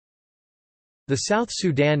The South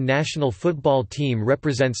Sudan national football team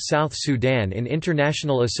represents South Sudan in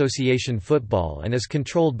International Association football and is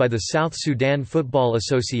controlled by the South Sudan Football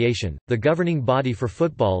Association, the governing body for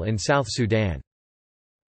football in South Sudan.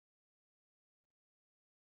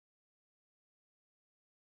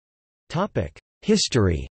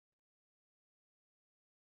 History.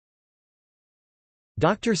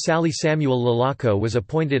 Dr. Sally Samuel Lalako was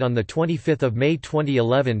appointed on 25 May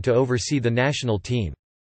 2011 to oversee the national team.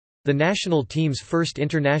 The national team's first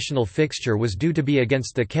international fixture was due to be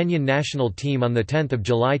against the Kenyan national team on 10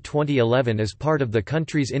 July 2011 as part of the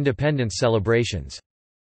country's independence celebrations.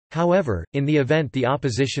 However, in the event the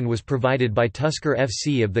opposition was provided by Tusker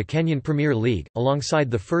FC of the Kenyan Premier League,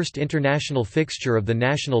 alongside the first international fixture of the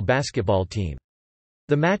national basketball team.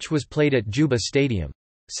 The match was played at Juba Stadium.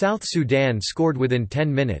 South Sudan scored within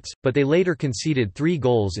 10 minutes, but they later conceded 3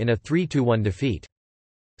 goals in a 3-1 defeat.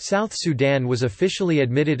 South Sudan was officially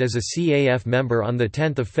admitted as a CAF member on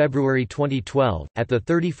 10 February 2012, at the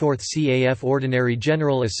 34th CAF Ordinary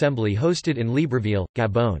General Assembly hosted in Libreville,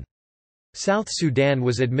 Gabon. South Sudan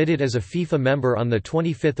was admitted as a FIFA member on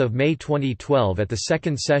 25 May 2012 at the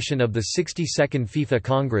second session of the 62nd FIFA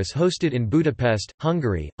Congress hosted in Budapest,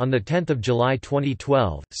 Hungary. On 10 July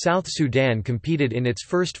 2012, South Sudan competed in its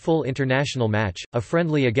first full international match, a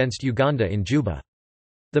friendly against Uganda in Juba.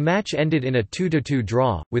 The match ended in a 2-2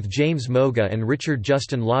 draw, with James Moga and Richard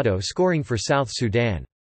Justin Lotto scoring for South Sudan.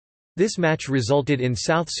 This match resulted in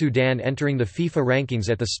South Sudan entering the FIFA rankings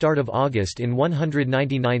at the start of August in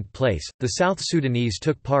 199th place. The South Sudanese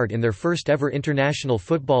took part in their first ever international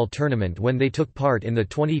football tournament when they took part in the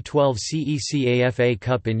 2012 CECAFA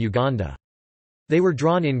Cup in Uganda. They were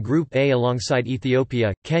drawn in Group A alongside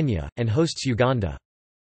Ethiopia, Kenya, and hosts Uganda.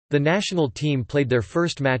 The national team played their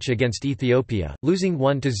first match against Ethiopia, losing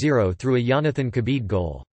 1-0 through a Jonathan Kabid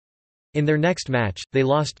goal. In their next match, they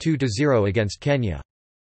lost 2-0 against Kenya.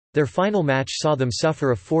 Their final match saw them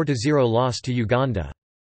suffer a 4-0 loss to Uganda.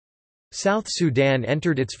 South Sudan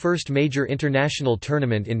entered its first major international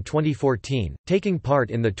tournament in 2014, taking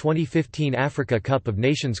part in the 2015 Africa Cup of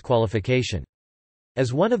Nations qualification.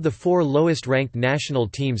 As one of the 4 lowest-ranked national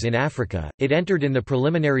teams in Africa, it entered in the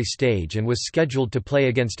preliminary stage and was scheduled to play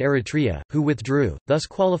against Eritrea, who withdrew, thus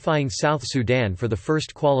qualifying South Sudan for the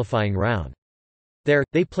first qualifying round. There,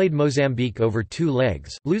 they played Mozambique over 2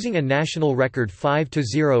 legs, losing a national record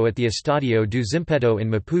 5-0 at the Estadio do Zimpeto in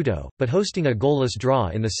Maputo, but hosting a goalless draw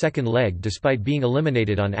in the second leg despite being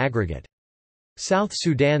eliminated on aggregate. South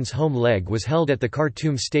Sudan's home leg was held at the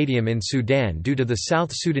Khartoum Stadium in Sudan due to the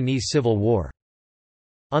South Sudanese civil war.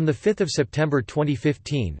 On 5 September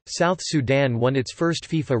 2015, South Sudan won its first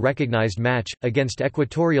FIFA-recognized match, against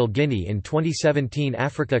Equatorial Guinea in 2017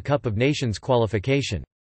 Africa Cup of Nations qualification.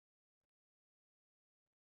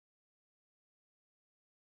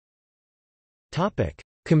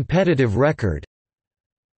 Competitive record.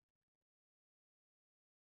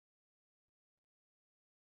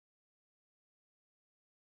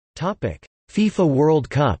 FIFA World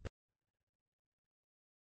Cup.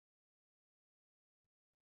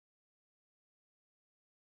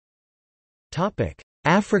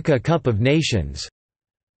 Africa Cup of Nations.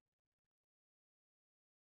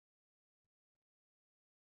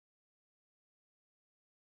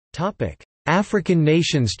 African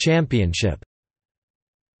Nations Championship.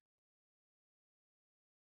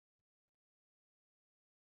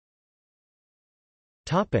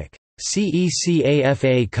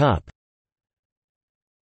 CECAFA Cup.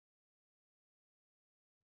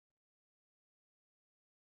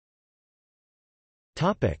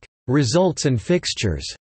 Results and fixtures.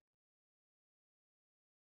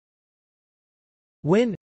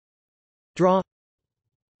 Win, draw,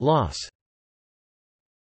 loss.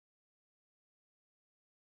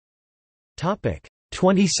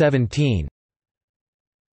 2017.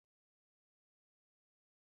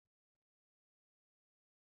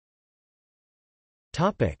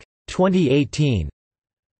 2018.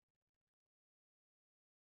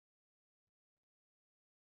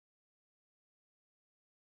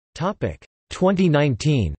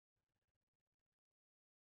 2019.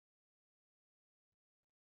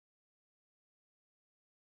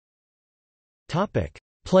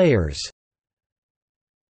 Players.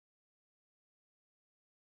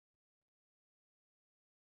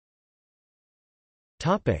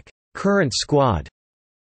 Current squad.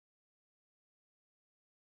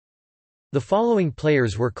 The following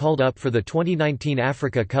players were called up for the 2019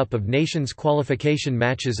 Africa Cup of Nations qualification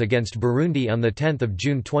matches against Burundi on 10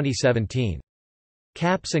 June 2017.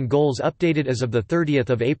 Caps and goals updated as of 30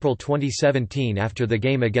 April 2017 after the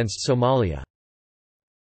game against Somalia.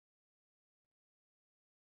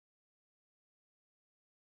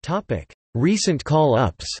 Recent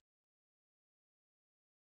call-ups.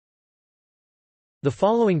 The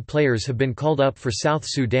following players have been called up for South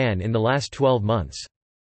Sudan in the last 12 months.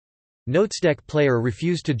 Notesdeck player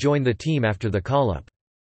refused to join the team after the call-up.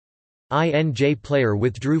 INJ player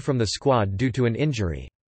withdrew from the squad due to an injury.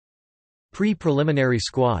 Pre-preliminary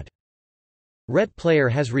squad. Ret player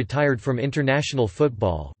has retired from international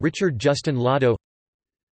football. Richard Justin Lotto.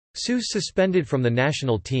 Sus suspended from the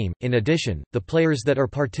national team. In addition, the players that are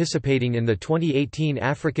participating in the 2018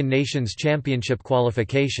 African Nations Championship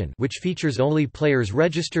qualification, which features only players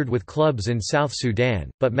registered with clubs in South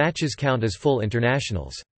Sudan, but matches count as full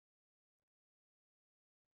internationals.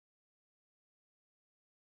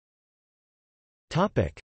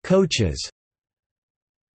 Topic: Coaches.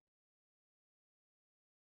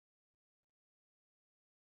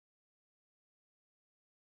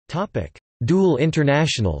 Topic: Dual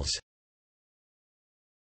internationals.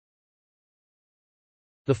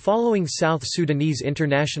 The following South Sudanese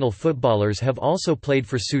international footballers have also played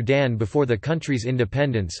for Sudan before the country's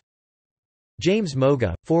independence. James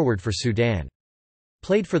Moga, forward for Sudan.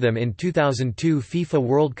 Played for them in 2002 FIFA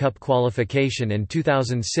World Cup qualification and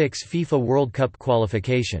 2006 FIFA World Cup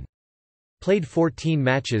qualification. Played 14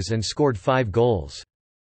 matches and scored 5 goals.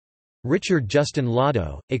 Richard Justin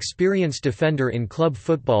Lotto, experienced defender in club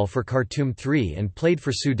football for Khartoum 3 and played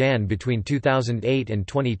for Sudan between 2008 and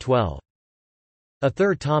 2012.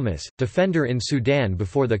 Athur Thomas, defender in Sudan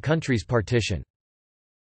before the country's partition.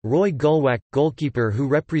 Roy Gulwak, goalkeeper who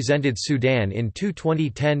represented Sudan in 2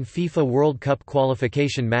 2010 FIFA World Cup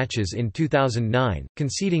qualification matches in 2009,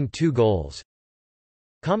 conceding 2 goals.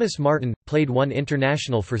 Thomas Martin, played 1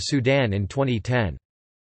 international for Sudan in 2010.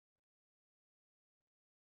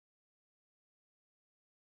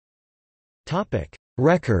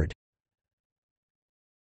 Record.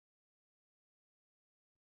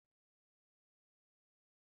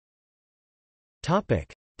 Top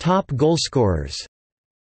goalscorers.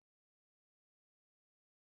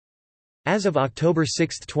 As of October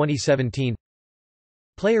 6, 2017,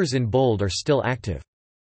 players in bold are still active.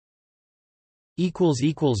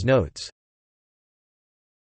 Notes